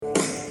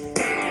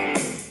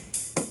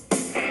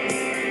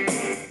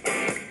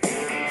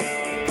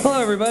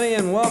everybody,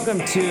 and welcome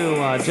to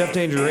Jeff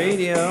Danger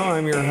Radio.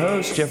 I'm your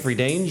host, Jeffrey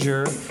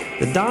Danger.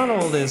 The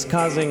Donald is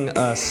causing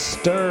a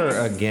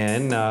stir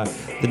again.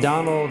 The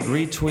Donald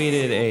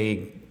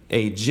retweeted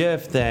a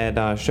GIF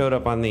that showed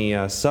up on the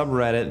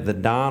subreddit, The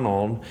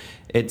Donald.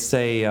 It's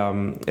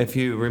if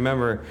you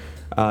remember,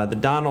 The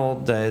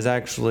Donald is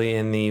actually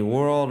in the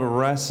World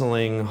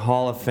Wrestling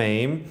Hall of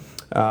Fame.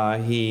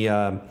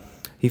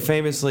 He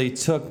famously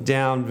took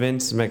down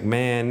Vince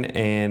McMahon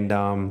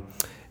and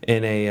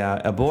in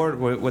a board,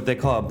 what they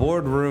call a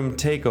boardroom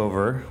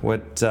takeover,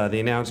 what the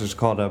announcers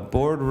called a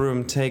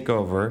boardroom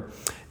takeover,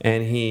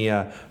 and he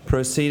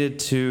proceeded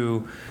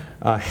to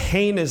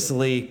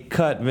heinously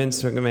cut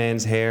Vince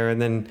McMahon's hair,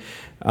 and then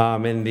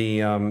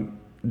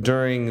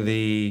during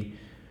the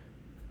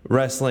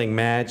wrestling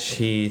match,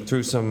 he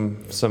threw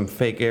some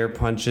fake air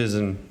punches,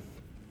 and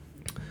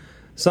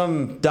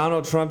some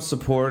Donald Trump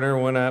supporter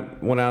went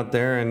out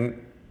there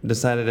and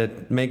decided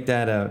to make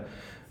that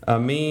a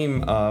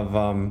meme of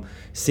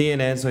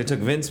CNN. So he took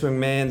Vince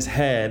McMahon's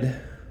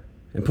head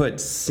and put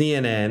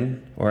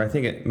CNN, or I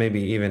think it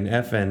maybe even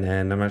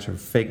FNN, I'm not sure,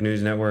 Fake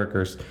News Network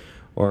or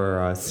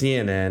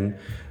CNN,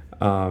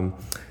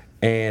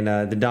 and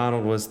the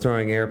Donald was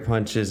throwing air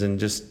punches and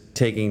just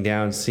taking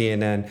down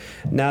CNN.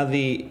 Now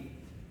the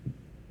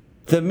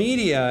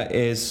media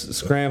is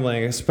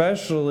scrambling,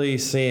 especially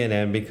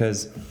CNN,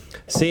 because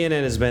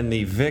CNN has been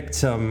the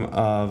victim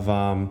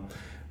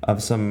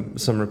of some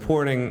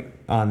reporting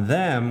on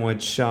them,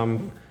 which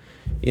some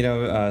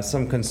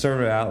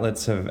conservative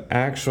outlets have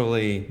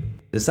actually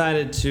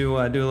decided to do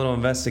a little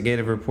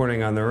investigative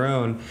reporting on their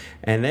own,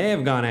 and they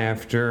have gone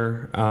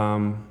after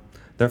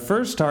their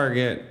first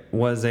target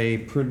was a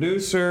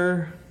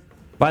producer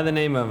by the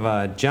name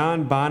of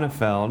John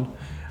Bonifeld.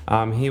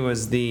 He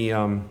was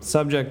the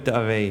subject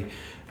of a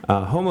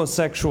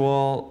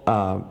homosexual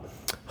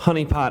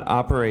honeypot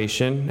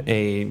operation,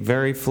 a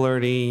very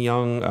flirty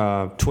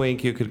young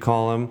twink, you could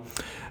call him.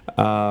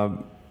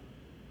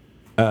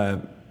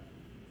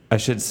 I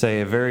should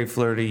say a very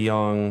flirty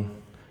young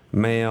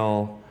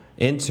male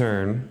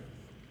intern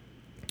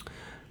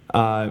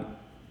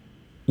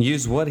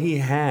used what he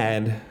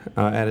had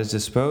at his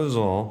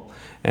disposal,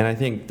 and I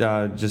think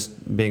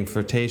just being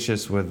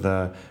flirtatious with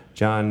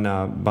John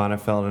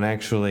Bonifeld, and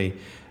actually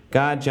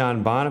got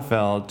John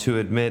Bonifeld to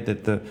admit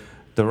that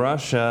the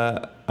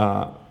Russia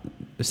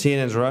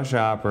CNN's Russia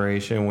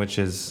operation, which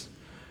is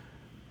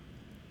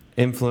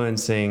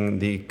influencing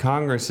the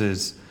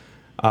Congress's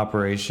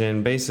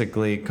operation.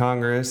 Basically,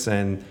 Congress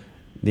and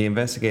the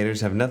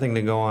investigators have nothing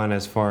to go on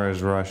as far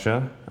as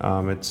Russia.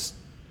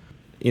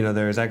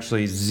 There's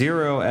actually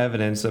zero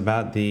evidence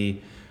about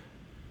the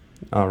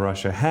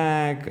Russia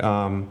hack.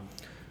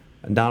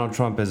 Donald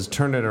Trump has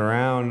turned it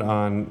around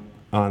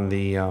on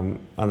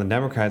the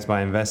Democrats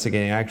by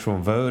investigating actual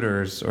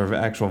voters or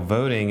actual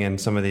voting in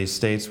some of these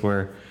states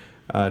where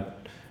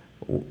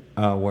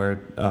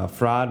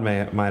fraud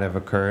might have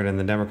occurred, and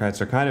the Democrats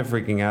are kind of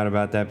freaking out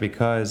about that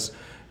because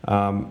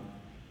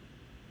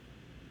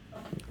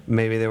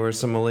maybe there was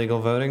some illegal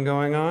voting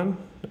going on,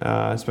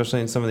 especially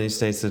in some of these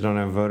states that don't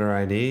have voter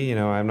ID.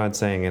 I'm not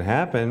saying it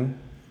happened,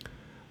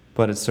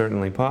 but it's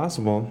certainly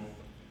possible.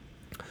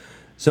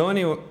 So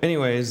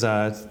anyways,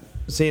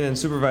 CNN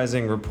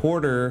supervising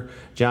reporter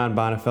John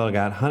Bonifeld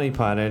got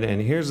honeypotted,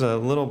 and here's a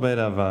little bit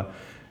of a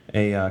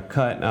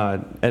cut.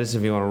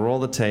 Edison, if you want to roll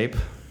the tape.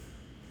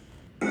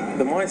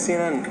 The more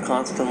CNN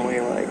constantly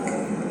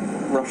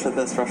Russia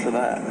this, Russia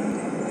that.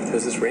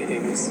 Because it's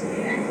ratings.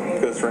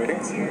 Because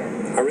ratings?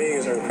 Our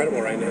ratings are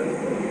incredible right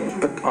now.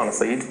 But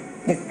honestly, you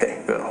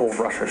think the whole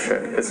Russia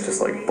shit is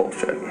just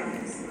bullshit?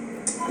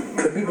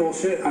 Could be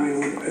bullshit. I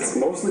mean, it's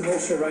mostly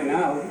bullshit right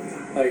now.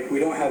 We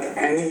don't have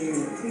any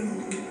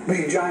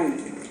big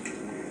giant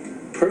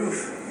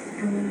proof.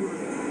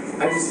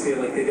 I just feel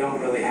like they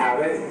don't really have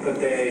it, but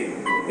they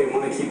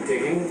want to keep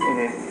digging.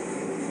 Mm-hmm.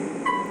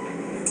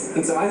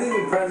 And so I think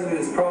the president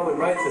is probably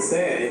right to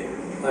say,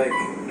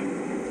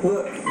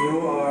 look,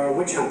 you are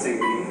witch hunting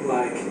me.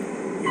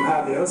 You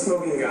have no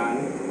smoking gun,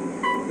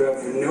 you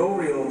have no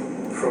real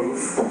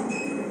proof.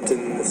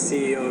 And the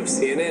CEO of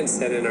CNN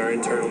said in our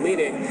internal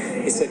meeting,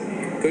 he said,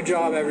 good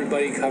job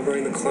everybody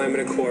covering the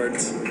climate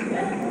accords,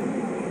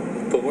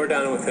 but we're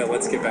done with it,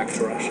 let's get back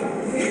to Russia.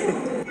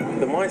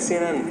 The more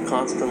CNN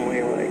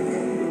constantly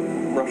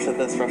Russia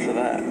this, Russia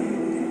that.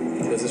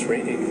 Because it's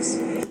ratings.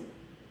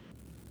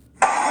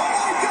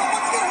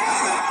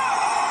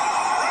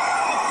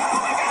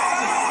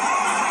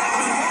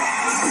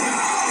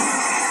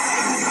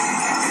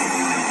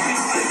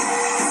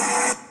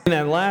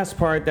 That last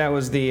part, that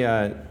was the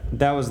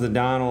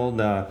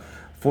Donald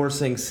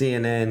forcing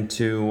CNN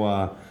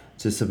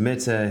to submit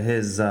to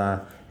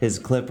his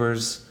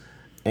clippers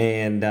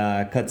and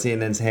cut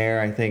CNN's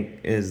hair, I think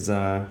is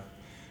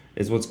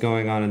what's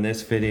going on in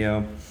this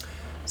video.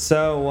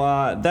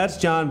 So that's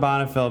John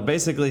Bonifeld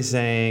basically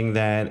saying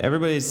that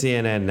everybody at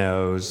CNN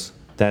knows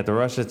that the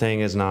Russia thing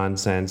is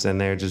nonsense, and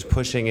they're just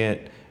pushing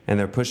it, and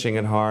they're pushing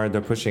it hard.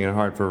 They're pushing it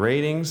hard for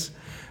ratings.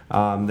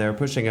 They're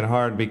pushing it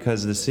hard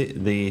because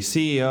the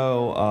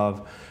CEO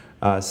of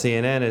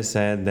CNN has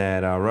said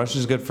that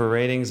Russia's good for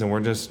ratings, and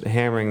we're just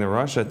hammering the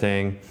Russia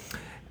thing.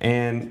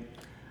 And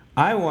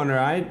I wonder,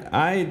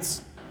 I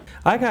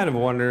kind of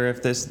wonder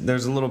if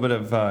there's a little bit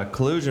of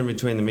collusion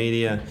between the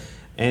media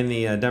and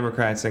the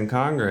Democrats in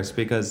Congress,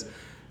 because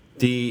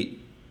the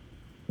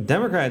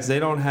Democrats, they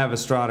don't have a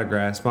straw to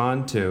grasp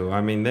onto.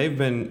 I mean, they've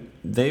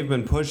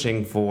been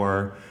pushing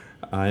for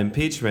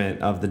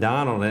impeachment of the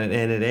Donald, and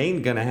it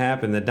ain't gonna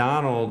happen. The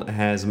Donald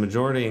has a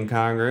majority in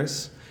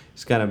Congress.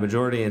 He's got a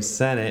majority in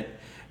Senate,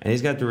 and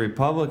he's got the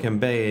Republican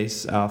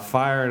base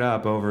fired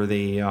up over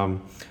the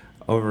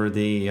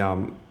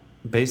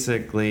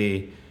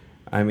basically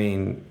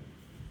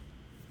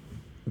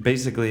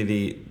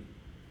the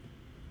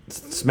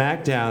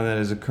smackdown that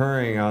is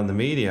occurring on the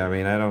media. I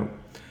mean, I don't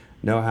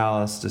know how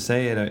else to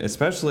say it,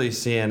 especially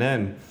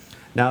CNN.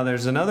 Now,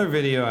 there's another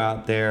video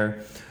out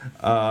there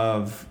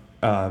of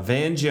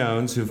Van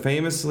Jones, who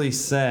famously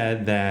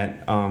said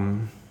that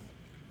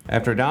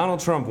after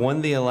Donald Trump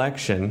won the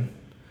election,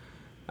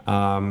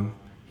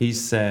 he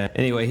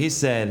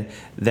said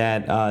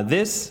that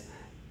this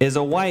is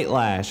a white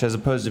lash as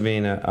opposed to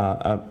being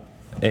a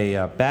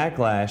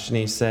backlash, and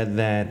he said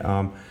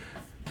that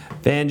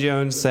Van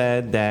Jones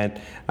said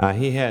that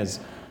he has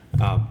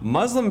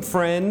Muslim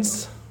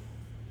friends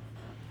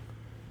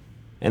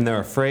and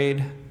they're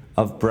afraid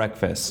of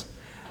breakfast.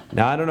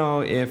 Now, I don't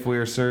know if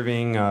we're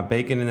serving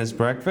bacon in this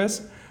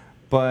breakfast,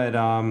 but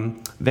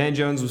Van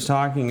Jones was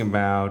talking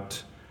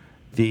about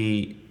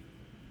the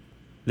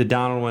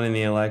Donald winning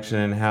the election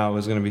and how it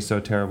was going to be so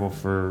terrible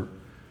for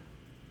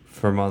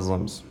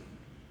Muslims.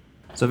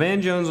 So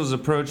Van Jones was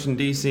approached in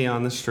D.C.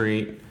 on the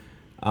street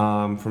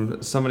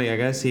from somebody, I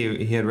guess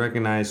he had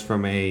recognized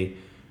from a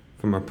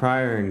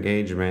prior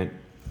engagement,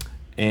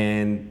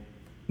 and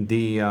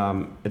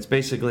it's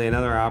basically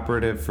another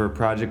operative for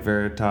Project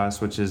Veritas,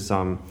 which is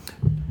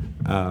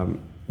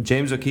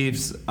James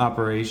O'Keefe's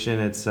operation.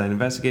 It's an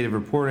investigative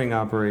reporting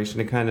operation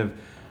to kind of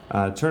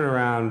turn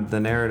around the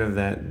narrative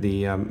that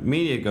the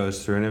media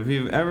goes through. And if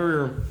you've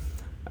ever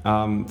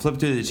flipped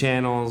through the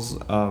channels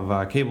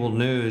of cable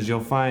news,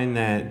 you'll find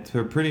that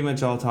they're pretty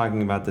much all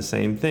talking about the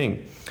same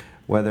thing.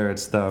 Whether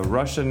it's the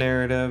Russia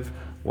narrative,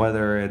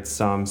 whether it's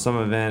some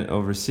event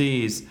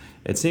overseas,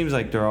 it seems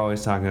like they're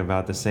always talking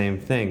about the same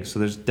thing. So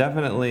there's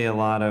definitely a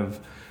lot of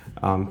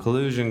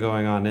collusion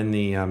going on in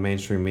the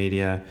mainstream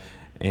media,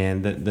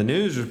 and the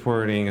news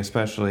reporting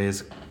especially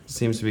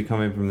seems to be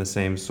coming from the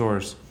same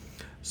source.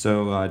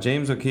 So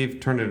James O'Keefe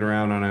turned it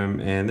around on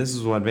him, and this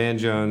is what Van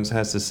Jones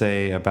has to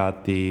say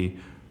about the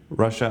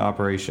Russia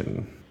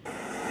operation.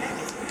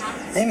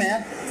 Hey,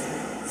 man.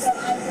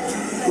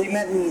 We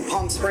met in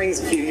Palm Springs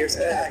a few years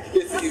back.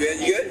 Good to see you,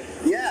 man. You good?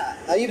 Yeah.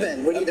 How you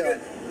been? What are you doing?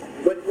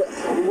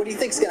 What do you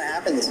think's gonna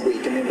happen this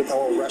week? I mean, with the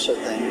whole Russia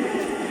thing.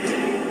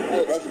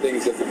 The Russia thing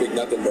is just a big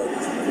nothing burger.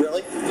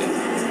 Really?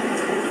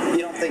 You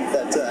don't think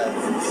that?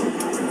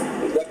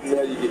 There's nothing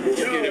there you can do.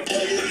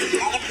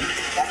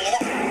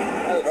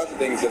 The Russia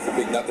thing is just a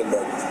big nothing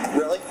burger.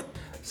 Really?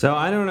 So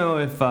I don't know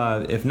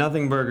if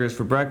nothing burgers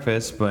for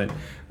breakfast, but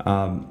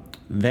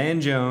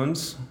Van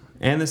Jones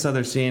and this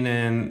other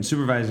CNN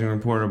supervising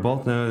reporter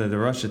both know that the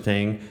Russia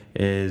thing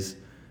is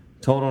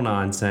total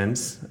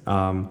nonsense.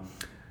 The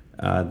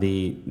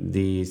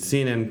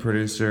CNN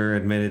producer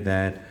admitted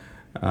that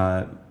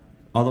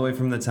all the way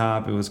from the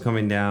top, it was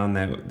coming down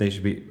that they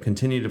should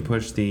continue to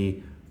push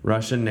the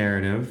Russian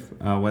narrative,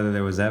 whether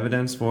there was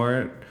evidence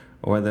for it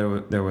or whether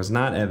there was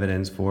not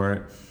evidence for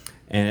it.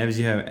 And as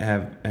you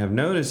have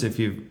noticed, if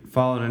you've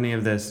followed any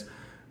of this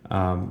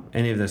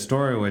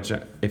story, which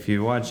if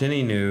you watch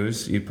any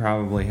news, you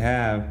probably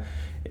have,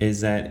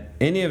 is that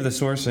any of the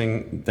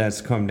sourcing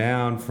that's come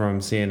down from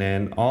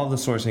CNN, all the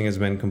sourcing has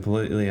been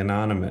completely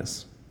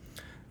anonymous.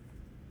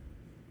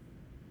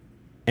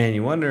 And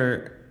you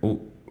wonder,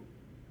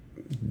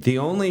 the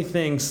only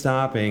thing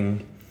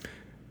stopping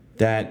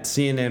that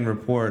CNN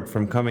report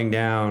from coming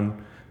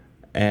down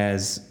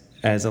as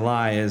a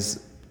lie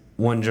is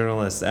one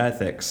journalist's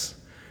ethics,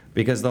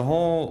 because the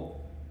whole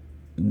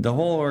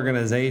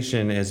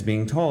organization is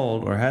being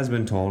told, or has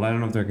been told, I don't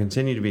know if they're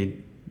continue to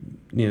be,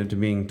 to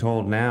being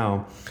told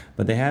now,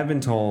 but they have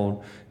been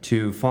told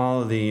to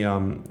follow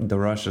the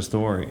Russia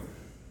story.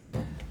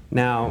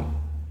 Now,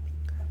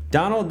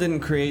 Donald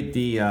didn't create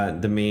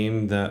the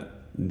meme, the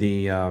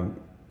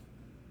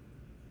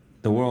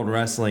World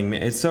Wrestling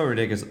meme. It's so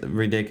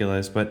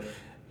ridiculous, but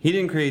he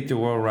didn't create the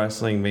World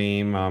Wrestling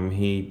meme.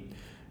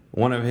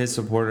 One of his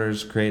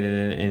supporters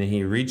created it, and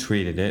he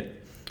retweeted it.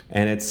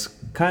 And it's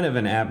kind of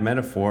an apt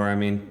metaphor. I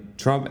mean,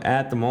 Trump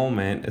at the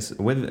moment,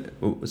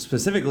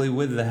 specifically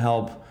with the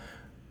help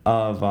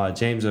of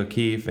James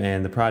O'Keefe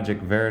and the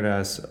Project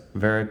Veritas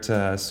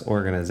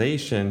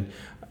organization,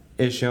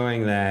 is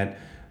showing that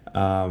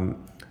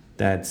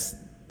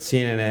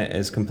CNN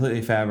is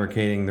completely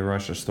fabricating the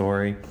Russia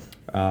story.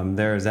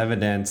 There is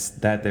evidence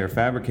that they're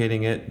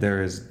fabricating it.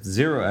 There is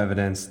zero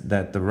evidence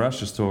that the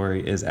Russia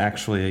story is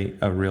actually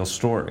a real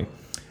story.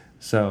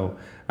 So,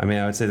 I mean,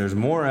 I would say there's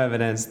more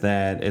evidence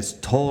that it's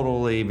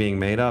totally being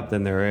made up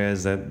than there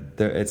is that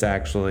it's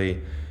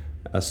actually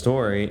a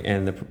story,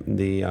 and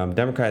the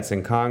Democrats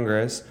in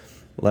Congress,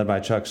 led by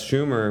Chuck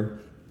Schumer,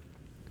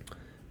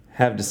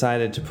 have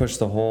decided to push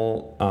the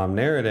whole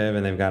narrative,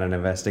 and they've got an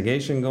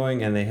investigation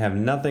going, and they have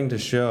nothing to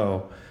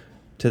show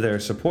to their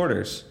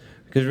supporters.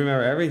 Because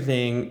remember,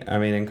 everything,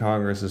 in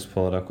Congress is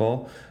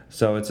political,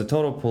 so it's a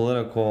total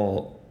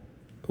political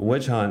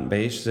witch hunt,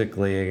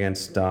 basically,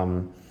 against,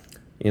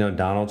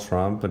 Donald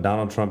Trump. But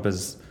Donald Trump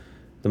is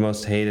the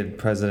most hated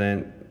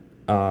president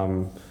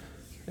in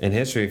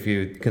history, if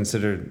you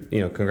consider,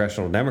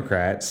 congressional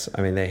Democrats.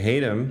 They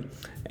hate him,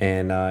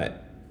 and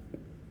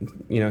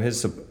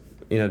his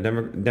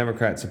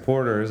Democrat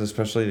supporters,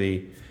 especially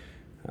the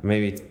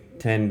maybe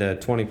 10 to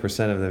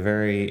 20% of the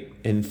very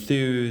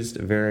enthused,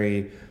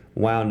 very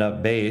wound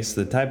up base,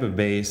 the type of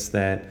base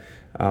that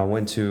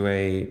went to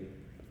a,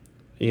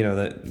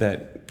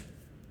 that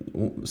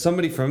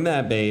somebody from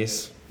that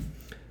base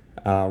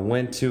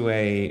went to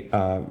a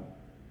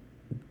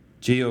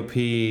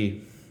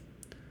GOP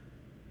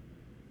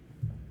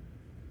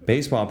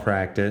baseball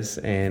practice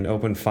and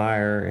opened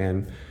fire,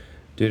 and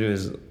due to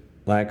his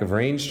lack of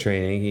range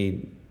training,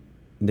 he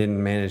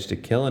didn't manage to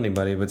kill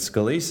anybody, but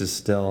Scalise is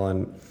still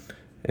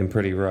in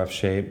pretty rough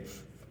shape.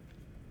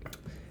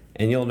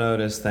 And you'll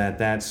notice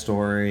that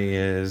story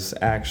is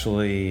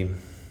actually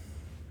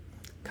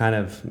kind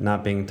of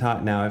not being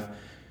taught. Now,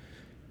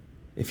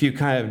 if you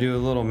kind of do a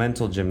little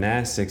mental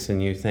gymnastics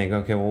and you think,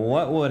 okay, well,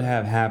 what would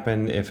have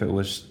happened if it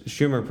was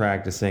Schumer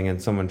practicing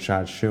and someone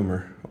shot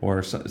Schumer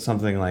or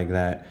something like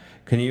that?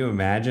 Can you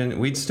imagine?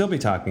 We'd still be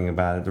talking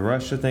about it. The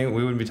Russia thing,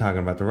 we wouldn't be talking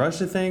about the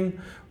Russia thing.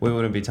 We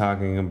wouldn't be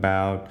talking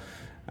about,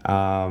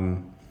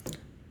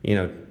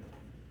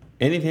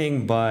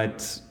 anything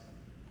but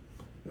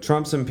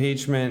Trump's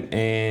impeachment,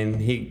 and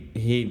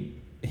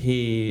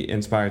he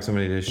inspired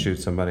somebody to shoot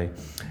somebody.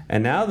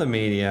 And now the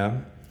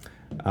media,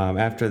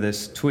 after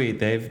this tweet,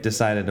 they've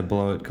decided to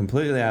blow it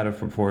completely out of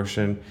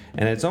proportion,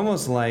 and it's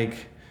almost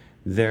like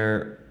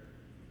they're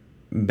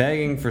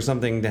begging for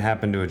something to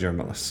happen to a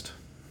journalist.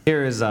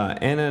 Here is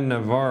Ana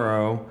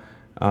Navarro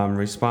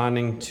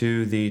responding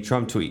to the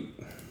Trump tweet.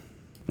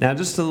 Now,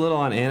 just a little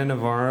on Ana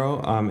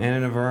Navarro. Ana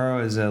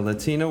Navarro is a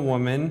Latina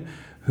woman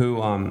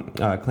who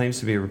claims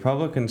to be a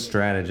Republican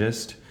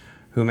strategist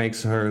who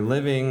makes her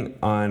living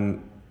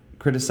on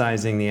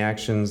criticizing the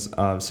actions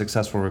of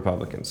successful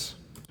Republicans.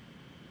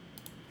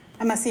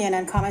 I'm a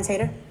CNN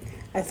commentator.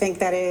 I think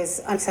that is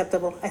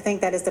unacceptable. I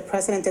think that is the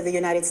President of the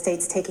United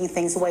States taking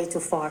things way too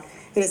far.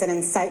 It is an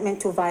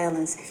incitement to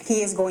violence.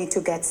 He is going to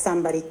get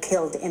somebody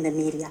killed in the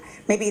media.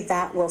 Maybe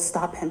that will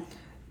stop him.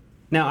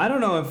 Now, I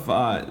don't know if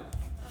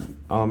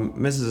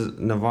Mrs.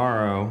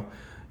 Navarro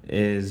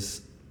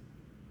is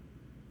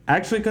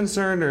actually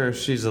concerned, or if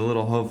she's a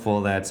little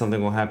hopeful that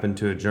something will happen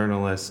to a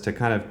journalist to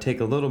kind of take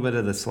a little bit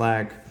of the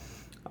slack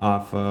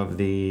off of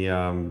the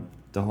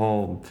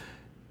whole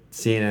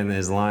CNN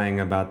is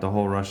lying about the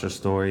whole Russia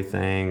story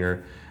thing,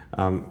 or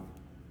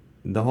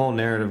the whole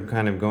narrative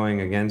kind of going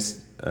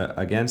against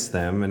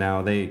them. And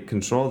now they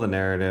control the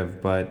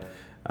narrative, but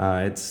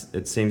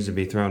it seems to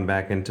be thrown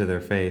back into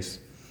their face.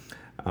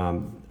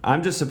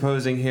 I'm just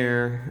supposing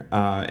here.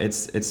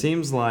 It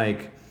seems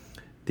like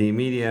the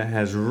media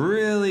has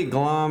really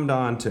glommed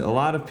onto, a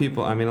lot of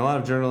people, a lot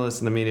of journalists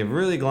in the media have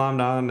really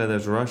glommed onto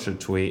this Russia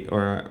tweet,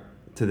 or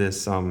to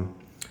this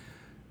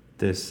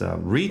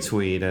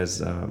retweet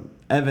as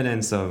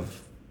evidence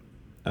of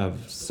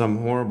some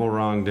horrible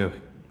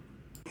wrongdoing.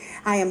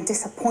 I am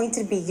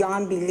disappointed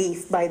beyond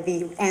belief by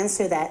the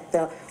answer that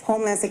the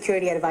Homeland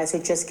Security Advisor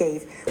just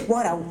gave.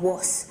 What a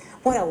wuss.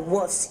 What a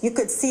wuss. You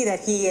could see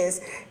that he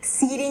is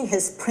ceding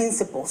his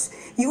principles.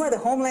 You are the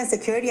Homeland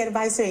Security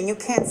Advisor, and you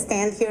can't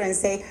stand here and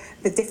say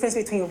the difference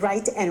between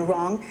right and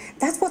wrong.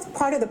 That's what's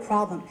part of the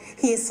problem.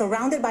 He is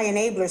surrounded by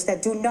enablers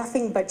that do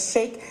nothing but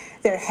shake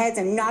their heads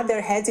and nod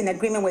their heads in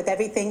agreement with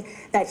everything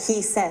that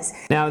he says.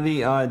 Now,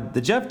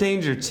 the Jeff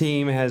Danger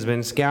team has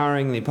been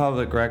scouring the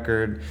public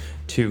record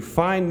to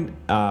find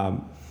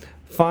what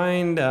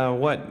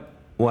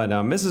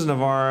Mrs.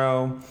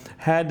 Navarro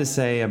had to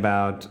say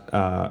about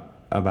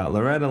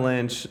Loretta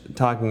Lynch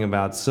talking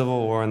about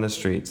civil war in the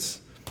streets.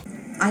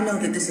 I know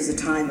that this is a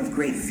time of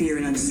great fear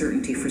and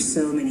uncertainty for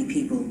so many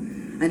people.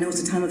 I know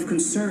it's a time of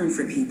concern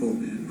for people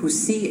who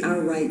see our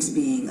rights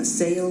being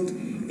assailed,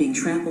 being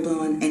trampled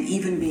on, and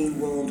even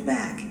being rolled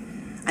back.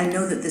 I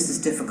know that this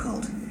is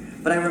difficult,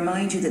 but I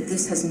remind you that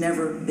this has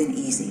never been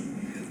easy.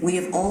 We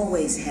have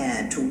always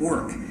had to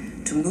work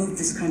to move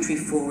this country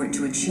forward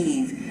to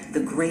achieve the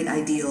great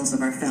ideals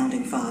of our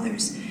founding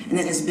fathers. And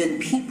it has been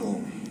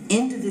people,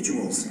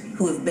 individuals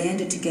who have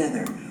banded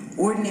together,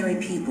 ordinary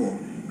people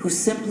who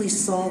simply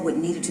saw what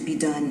needed to be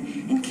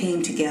done and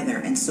came together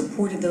and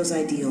supported those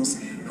ideals,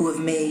 who have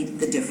made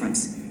the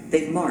difference.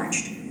 They've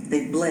marched,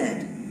 they've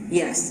bled.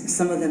 Yes,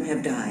 some of them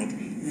have died.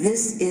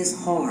 This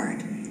is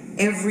hard.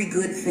 Every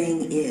good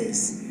thing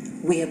is.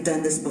 We have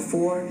done this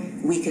before,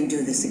 we can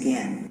do this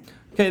again.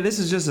 Okay, this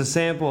is just a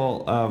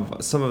sample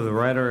of some of the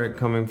rhetoric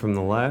coming from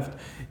the left.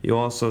 You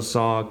also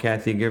saw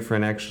Kathy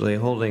Gifford actually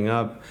holding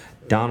up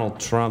Donald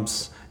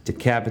Trump's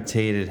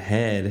decapitated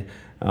head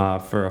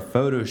for a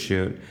photo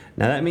shoot.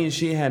 Now that means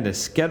she had to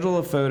schedule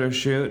a photo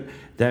shoot.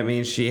 That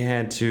means she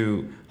had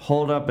to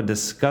hold up a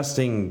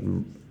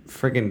disgusting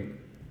freaking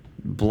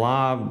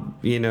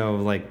blob,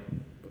 like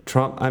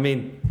Trump. I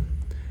mean,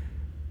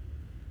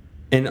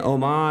 in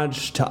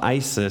homage to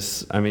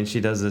ISIS,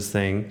 she does this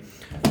thing.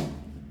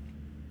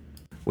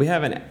 We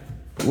have an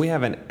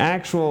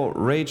actual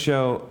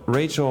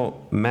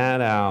Rachel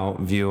Maddow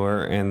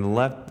viewer and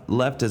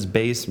leftist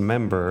base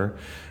member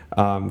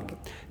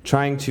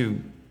trying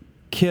to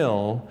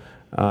kill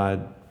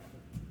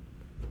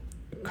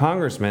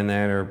congressmen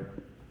that are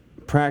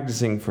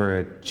practicing for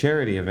a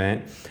charity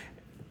event.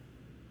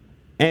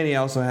 And he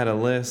also had a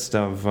list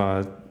of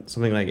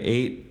something like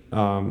 8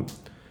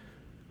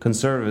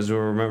 conservatives who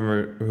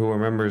were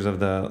members of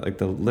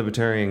the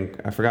Libertarian,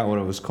 I forgot what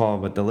it was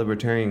called, but the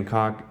Libertarian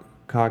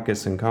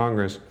caucus in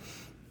Congress.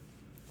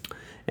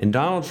 And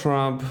Donald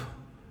Trump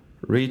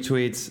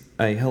retweets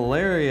a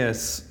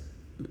hilarious,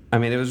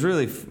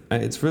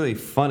 it's really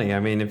funny.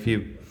 If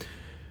you,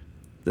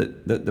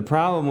 the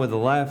problem with the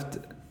left,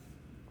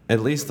 at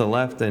least the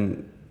left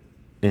in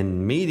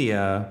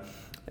media,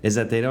 is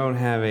that they don't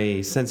have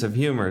a sense of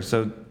humor.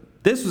 So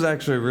this was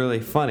actually really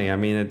funny.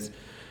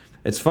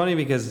 It's funny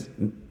because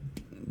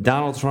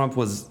Donald Trump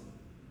was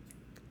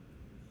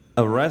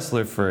a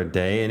wrestler for a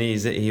day, and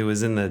he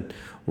was in the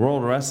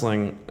World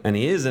Wrestling, and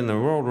he is in the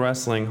World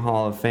Wrestling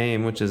Hall of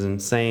Fame, which is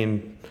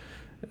insane.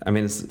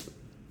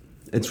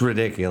 It's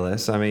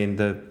ridiculous.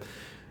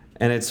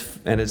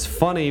 It's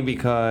funny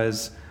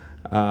because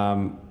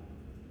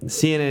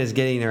CNN is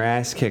getting their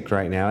ass kicked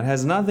right now. It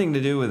has nothing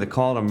to do with the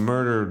call to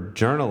murder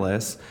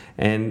journalists,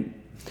 and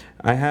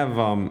I have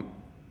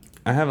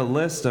a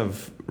list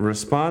of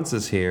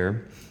responses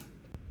here.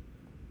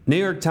 New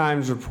York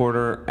Times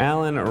reporter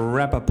Alan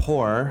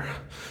Rappaport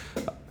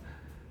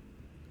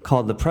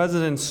called the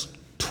president's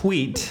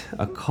tweet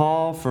a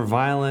call for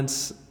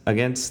violence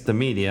against the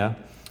media.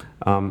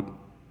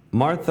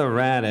 Martha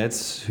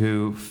Raddatz,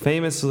 who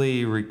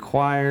famously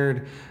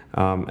required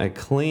a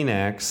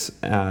Kleenex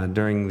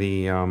during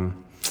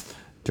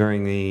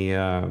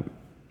the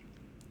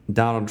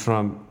Donald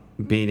Trump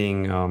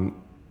beating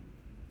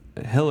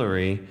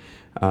Hillary,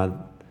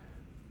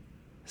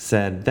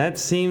 said that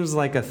seems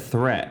like a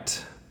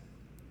threat.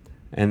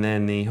 And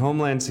then the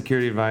Homeland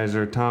Security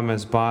Advisor,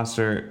 Thomas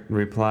Bossert,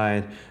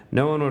 replied,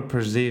 no one would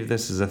perceive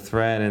this as a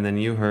threat. And then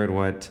you heard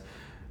what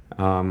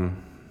Anna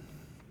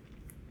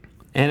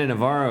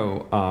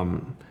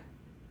Navarro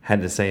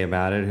had to say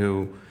about it,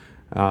 who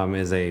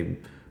is a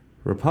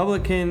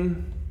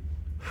Republican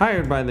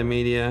hired by the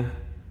media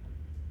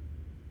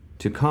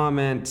to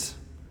comment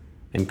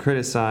and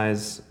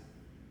criticize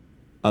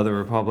other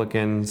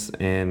Republicans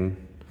and,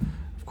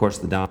 of course,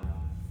 the Donald.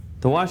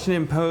 The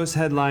Washington Post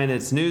headlined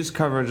its news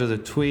coverage of the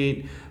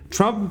tweet,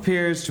 Trump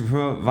appears to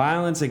promote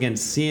violence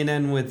against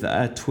CNN with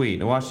a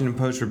tweet. A Washington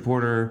Post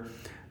reporter,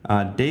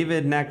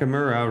 David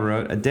Nakamura,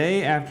 wrote, a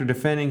day after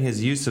defending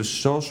his use of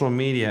social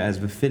media as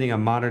befitting a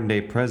modern-day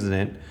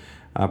president,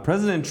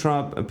 President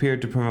Trump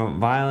appeared to promote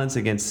violence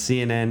against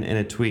CNN in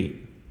a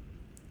tweet.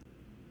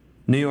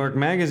 New York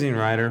Magazine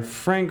writer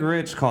Frank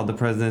Rich called the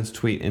president's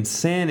tweet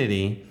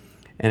insanity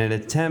and an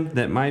attempt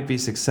that might be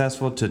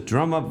successful to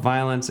drum up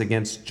violence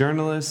against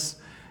journalists.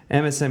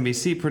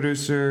 MSNBC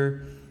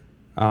producer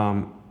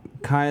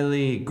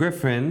Kylie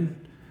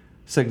Griffin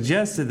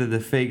suggested that the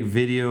fake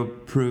video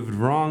proved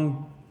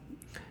wrong.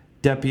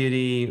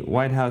 Deputy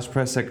White House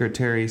Press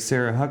Secretary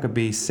Sarah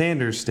Huckabee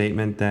Sanders'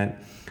 statement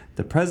that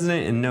the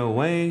president in no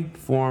way,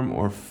 form,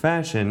 or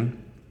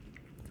fashion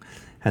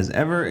has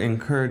ever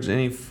encouraged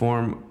any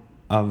form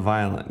of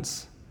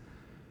violence.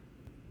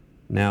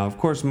 Now, of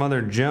course,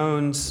 Mother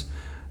Jones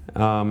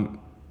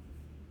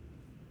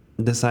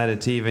decided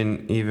to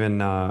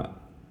even I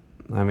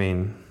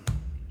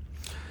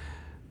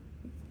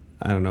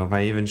don't know if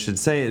I even should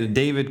say it.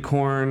 David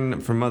Korn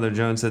from Mother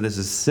Jones said, this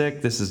is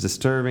sick, this is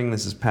disturbing,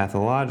 this is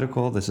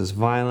pathological, this is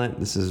violent,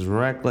 this is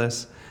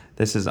reckless,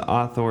 this is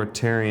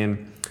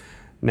authoritarian.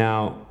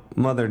 Now,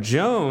 Mother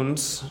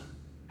Jones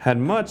had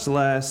much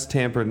less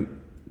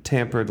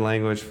tampered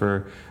language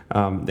for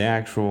the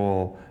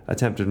actual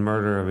attempted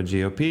murder of a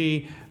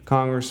GOP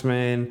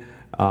congressman,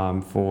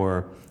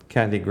 for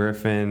Kathy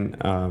Griffin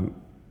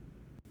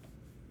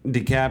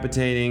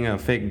decapitating a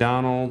fake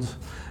Donald.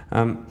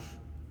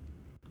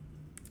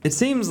 It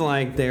seems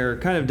like they're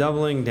kind of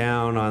doubling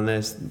down on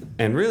this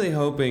and really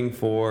hoping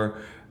for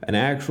an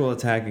actual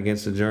attack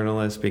against a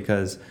journalist,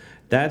 because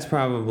that's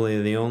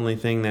probably the only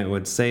thing that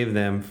would save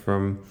them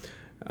from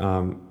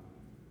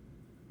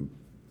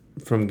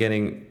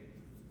getting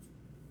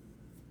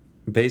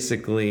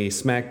basically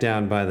smacked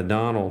down by the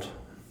Donald.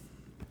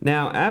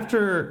 Now,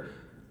 after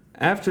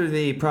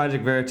the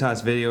Project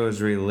Veritas video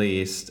was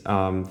released,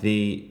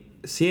 the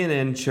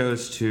CNN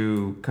chose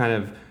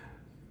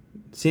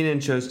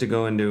to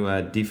go into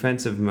a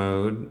defensive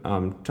mode,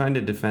 trying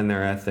to defend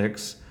their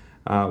ethics,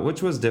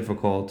 which was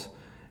difficult.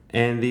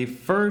 And the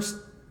first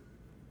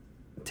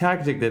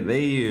tactic that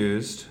they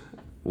used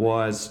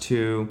was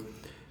to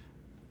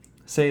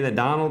say that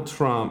Donald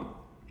Trump,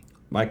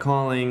 by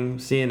calling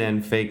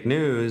CNN fake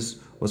news,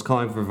 was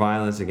calling for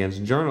violence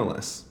against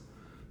journalists.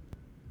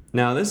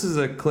 Now, this is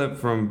a clip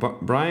from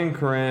Brian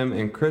Karem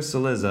and Chris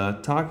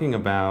Cillizza talking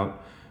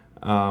about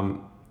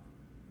Donald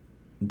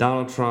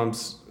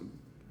Trump's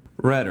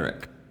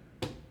rhetoric.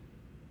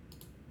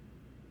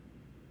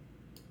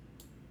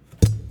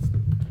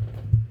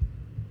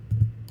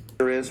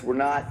 We're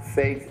not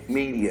fake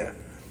media.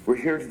 We're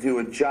here to do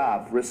a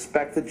job.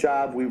 Respect the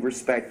job, we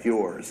respect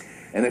yours.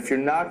 And if you're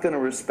not going to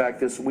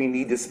respect us, we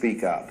need to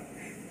speak up.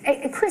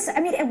 Hey, Chris,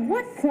 I mean, at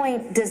what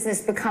point does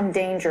this become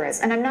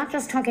dangerous? And I'm not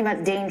just talking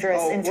about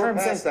dangerous in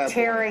terms of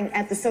tearing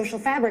at the social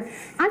fabric.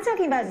 I'm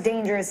talking about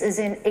dangerous as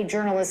in a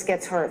journalist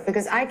gets hurt.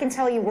 Because I can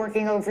tell you,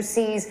 working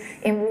overseas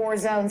in war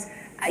zones,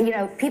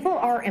 people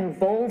are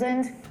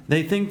emboldened.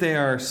 They think they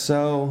are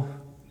so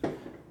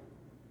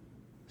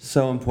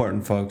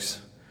important,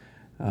 folks.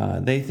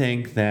 They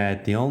think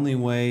that the only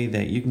way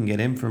that you can get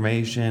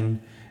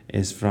information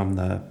is from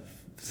the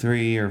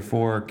 3 or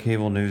 4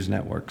 cable news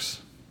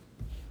networks.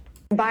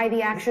 By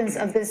the actions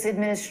of this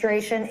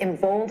administration,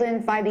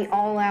 emboldened by the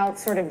all-out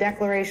sort of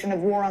declaration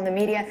of war on the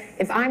media.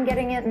 If I'm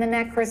getting it in the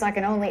neck, Chris, I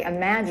can only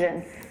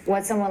imagine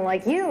what someone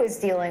like you is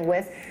dealing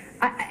with.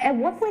 At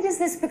what point does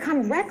this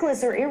become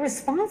reckless or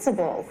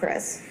irresponsible,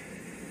 Chris?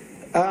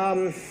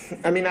 I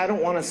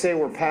don't want to say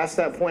we're past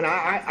that point.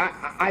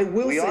 I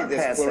will say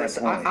this,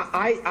 Clarissa.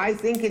 I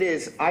think it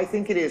is. I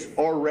think it is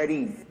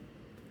already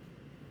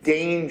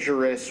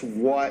dangerous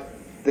what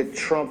the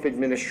Trump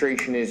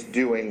administration is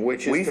doing,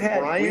 which is, to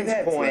Brian's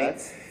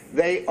point,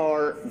 they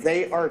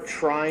are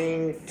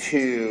trying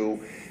to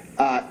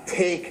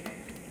take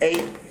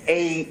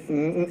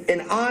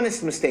an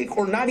honest mistake,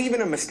 or not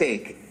even a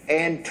mistake,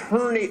 and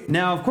turn it.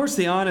 Now, of course,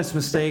 the honest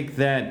mistake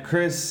that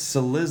Chris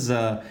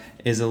Cillizza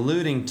is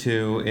alluding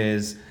to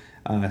is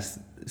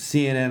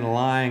CNN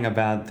lying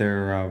about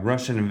their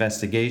Russian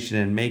investigation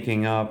and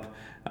making up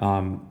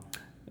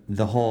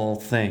the whole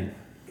thing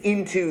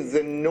into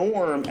the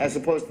norm as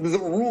opposed to the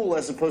rule,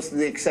 as opposed to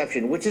the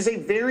exception, which is a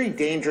very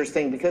dangerous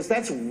thing because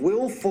that's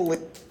willfully.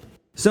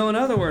 So in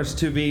other words,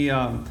 to be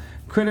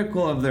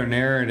critical of their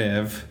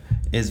narrative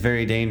is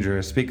very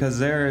dangerous because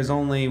there is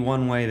only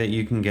one way that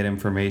you can get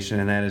information,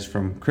 and that is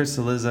from Chris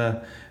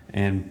Cillizza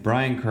and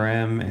Brian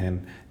Karem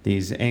and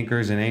these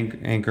anchors and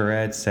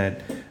anchorettes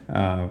at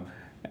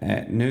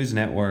news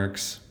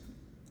networks.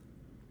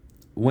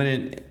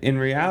 When in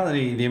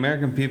reality, the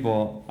American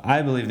people,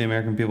 I believe the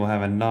American people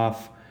have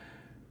enough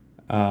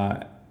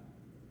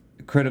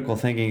critical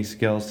thinking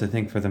skills to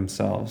think for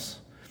themselves.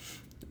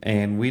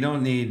 And we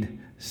don't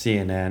need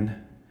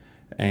CNN,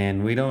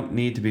 and we don't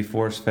need to be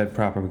force-fed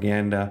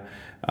propaganda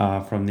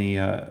from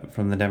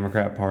the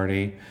Democrat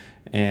Party,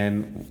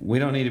 and we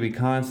don't need to be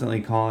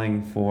constantly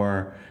calling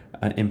for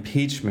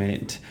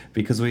impeachment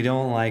because we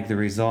don't like the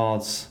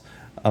results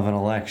of an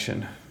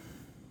election.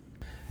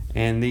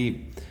 And the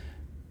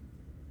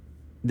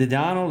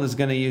Donald is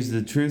going to use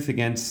the truth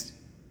against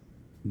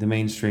the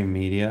mainstream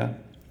media,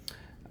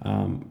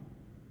 and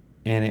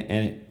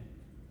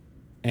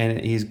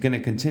he's going to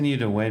continue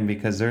to win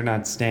because they're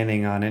not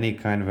standing on any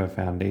kind of a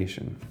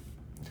foundation.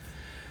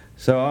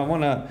 So I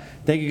want to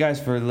thank you guys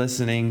for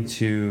listening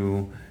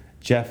to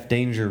Jeff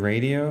Danger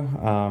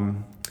Radio.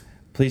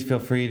 Please feel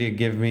free to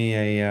give me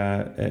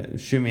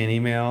shoot me an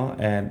email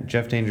at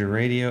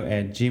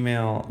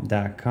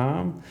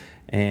jeffdangerradio@gmail.com,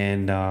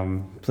 and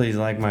please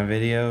like my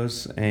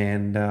videos,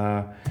 and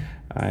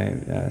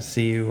I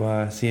see you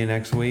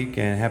next week,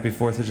 and happy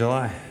 4th of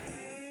July.